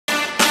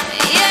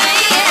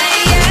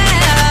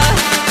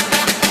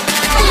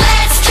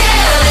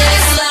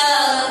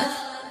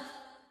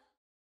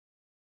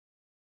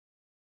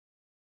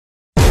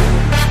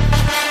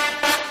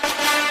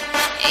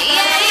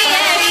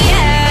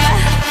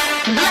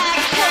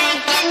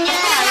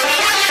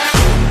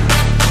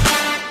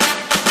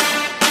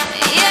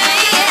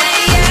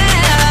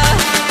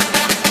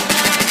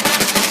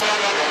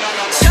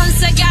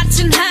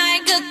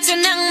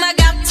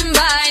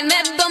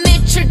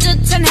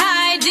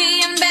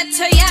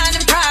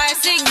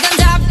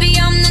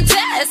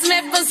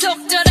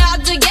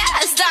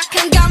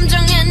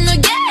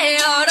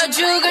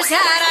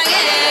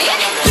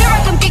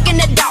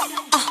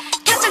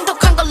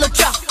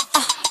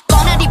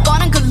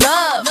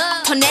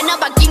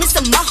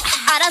있어 뭐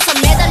알아서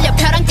매달려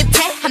벼랑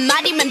끝에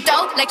한마디만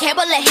더 like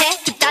해볼래 해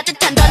그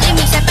따뜻한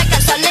떨림이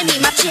새빨간 설렘이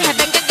마치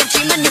해변가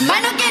같지만 you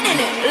might not get in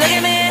it. Look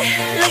at me,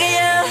 look at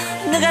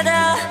you. 누가 더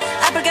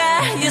아플까?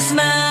 You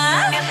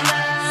smile.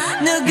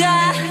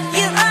 누가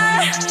you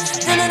are.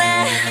 두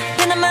눈에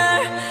피눈물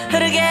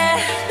흐르게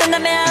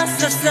된다면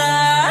so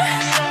sorry.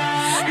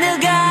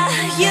 누가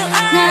you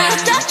are. 나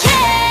어떡해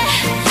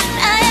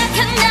나약한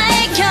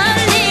나에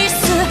걸릴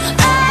수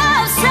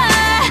없어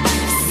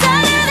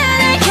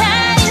서로를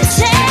가린 채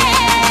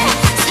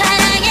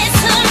사랑의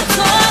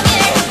숨통을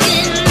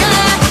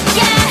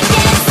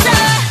끊어야겠어.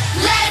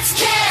 Let's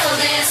kill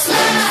this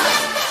love.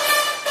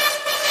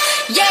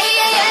 Yeah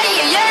yeah yeah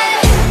yeah yeah.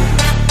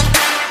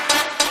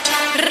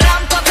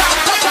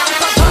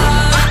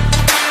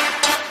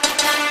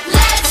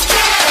 Let's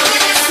kill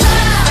this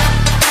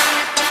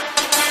love.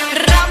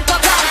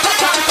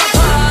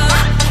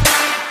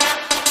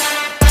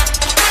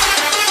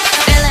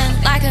 Feeling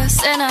like a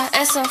sinner,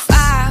 it's so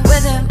far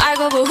with him. I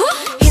go boo hoo.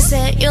 He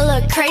said you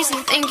look crazy,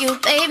 thank you,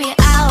 baby.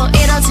 I'll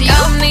eat all to you.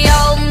 Got me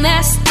all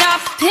messed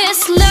up. His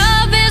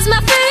love is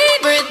my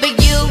favorite, but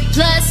you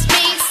plus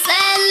me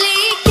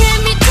sadly can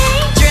be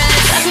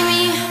dangerous. Lucky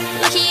me,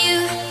 lucky you.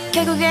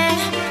 결국엔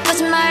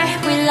거짓말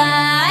we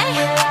lie.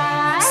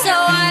 So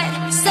what,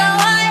 so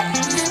what.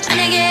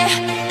 만약에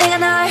내가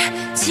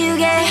널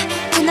지우게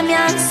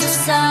된다면 so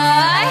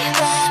sorry.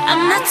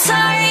 I'm not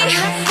sorry.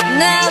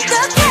 나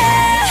어떡해